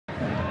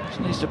Just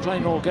needs to play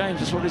more games,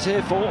 that's what he's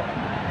here for.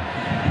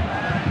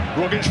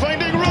 Rogic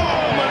finding room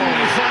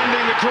and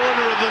finding the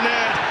corner of the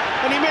net.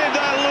 And he made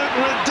that look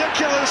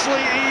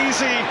ridiculously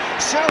easy.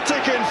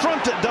 Celtic in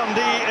front at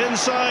Dundee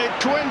inside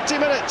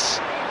 20 minutes.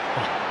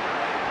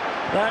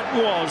 That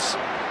was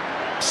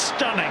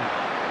stunning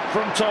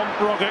from Tom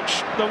Rogic,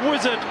 the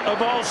Wizard of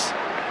Oz.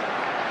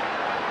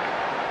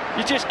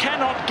 You just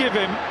cannot give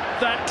him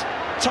that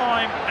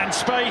time and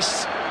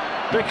space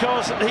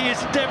because he is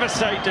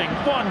devastating.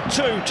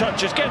 1-2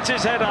 touches, gets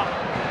his head up,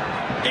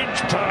 inch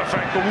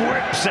perfect,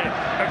 whips it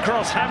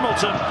across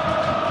Hamilton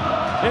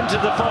into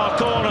the far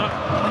corner.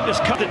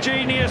 Just cut the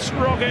genius.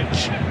 Rogic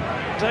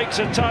takes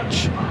a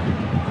touch.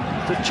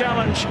 The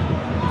challenge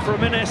for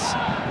Innes,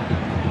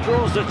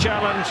 draws the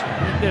challenge.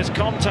 There's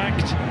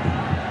contact.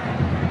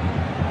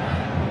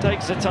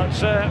 Takes a touch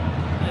there.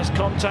 There's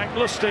contact.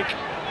 Lustig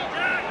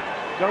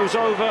goes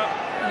over,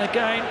 and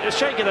again a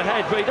shake of the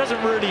head, but he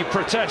doesn't really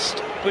protest,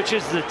 which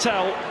is the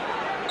tell.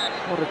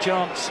 What a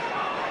chance.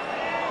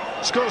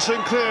 Scott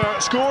Sinclair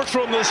scored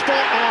from the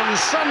spot on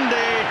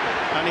Sunday,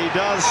 and he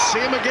does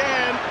same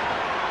again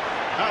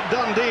at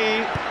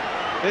Dundee.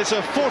 It's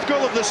a fourth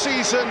goal of the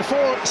season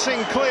for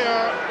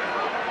Sinclair,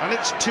 and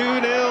it's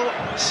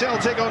 2-0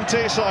 Celtic on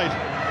Tayside.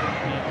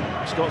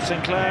 Scott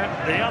Sinclair,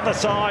 the other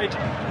side.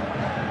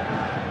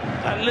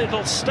 That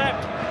little step,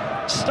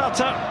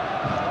 stutter.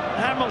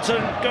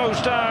 Hamilton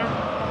goes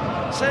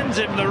down, sends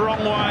him the wrong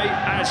way,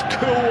 as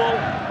cool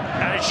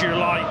as you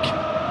like.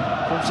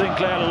 From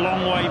Sinclair, a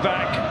long way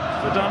back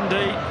for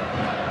Dundee.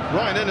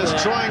 Ryan Innes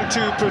trying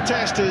to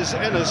protest his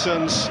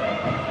innocence.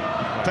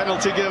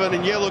 Penalty given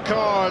and yellow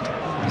card.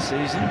 This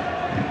season.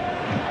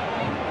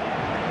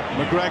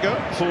 McGregor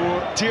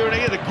for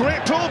Tierney, the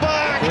great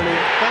pullback.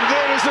 Brilliant. And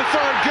there is the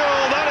third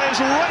goal. That is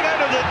right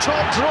out of the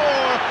top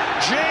drawer.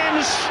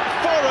 James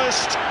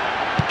Forrest,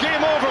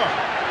 game over.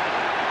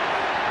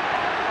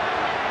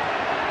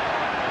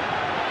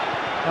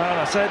 Well,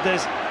 I said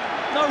there's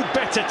no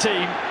better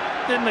team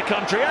in the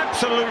country,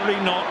 absolutely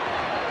not.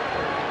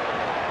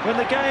 When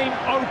the game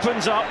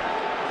opens up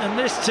and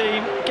this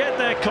team get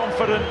their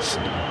confidence,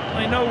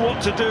 they know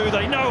what to do,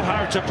 they know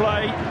how to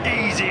play.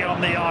 Easy on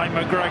the eye,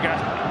 McGregor.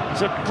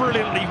 It's a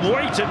brilliantly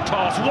weighted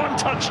pass,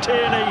 one-touch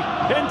Tierney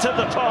into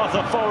the path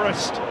of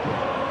Forrest.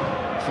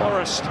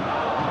 Forrest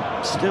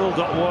still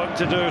got work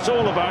to do, it's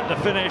all about the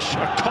finish.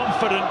 A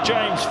confident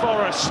James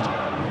Forrest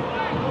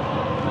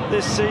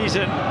this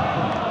season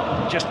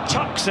just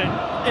tucks it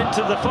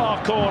into the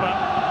far corner,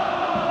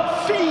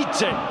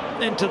 feeds it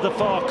into the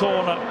far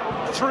corner.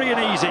 3 and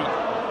easy.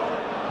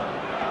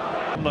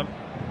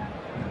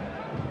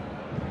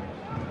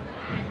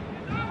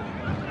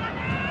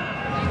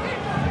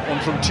 On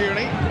from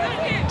Tierney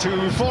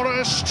to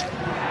Forrest,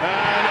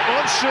 and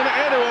Odsonne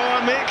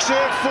Edouard makes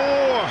it 4.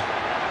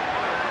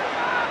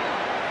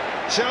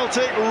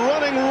 Celtic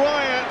running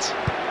riot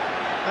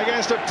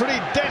against a pretty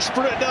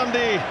desperate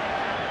Dundee.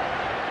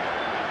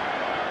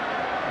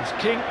 It's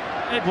King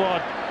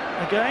Edouard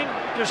again,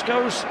 just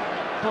goes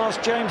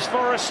past James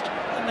Forrest,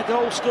 and the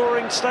goal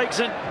scoring stakes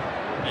it.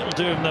 It'll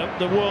do him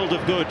the world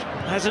of good.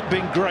 Hasn't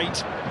been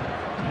great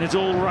in his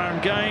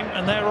all-round game,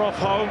 and they're off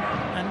home.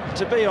 And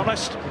to be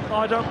honest,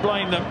 I don't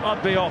blame them.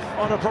 I'd be off.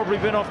 I'd have probably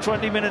been off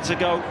 20 minutes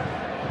ago,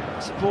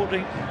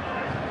 supporting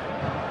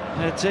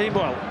their team.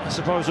 Well, I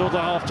suppose all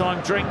the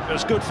half-time drink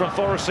was good from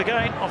Forrest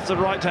again, off the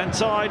right-hand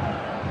side.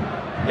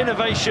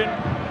 Innovation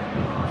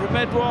from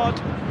Edouard.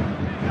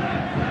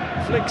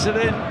 Flicks it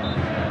in.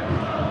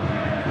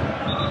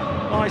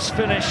 Nice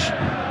finish.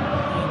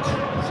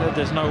 And said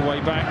there's no way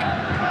back.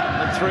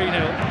 At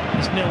 3-0,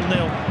 it's 0-0.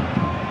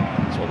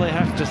 That's what they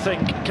have to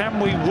think. Can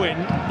we win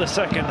the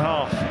second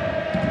half?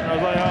 You know,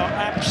 they are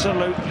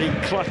absolutely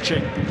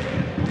clutching.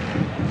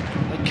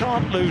 They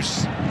can't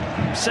lose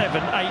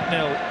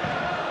 7-8-0.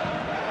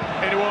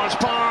 Edouard's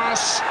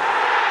pass,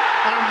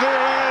 and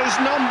there is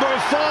number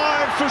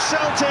 5 for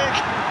Celtic,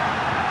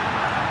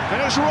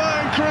 and it's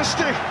Ryan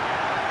Christie.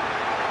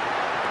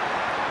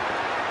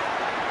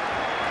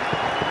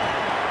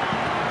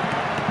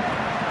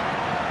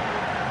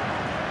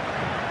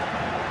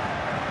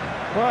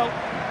 Well,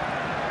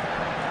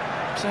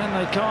 saying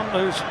they can't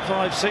lose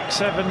 5, 6,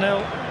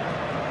 7-0.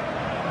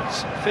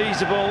 It's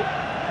feasible.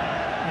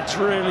 It's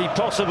really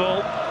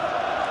possible.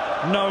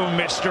 No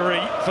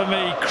mystery for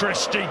me.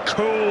 Christie,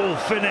 cool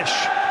finish,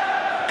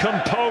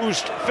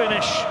 composed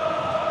finish.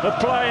 A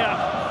player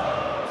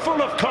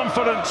full of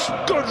confidence.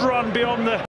 Good run beyond the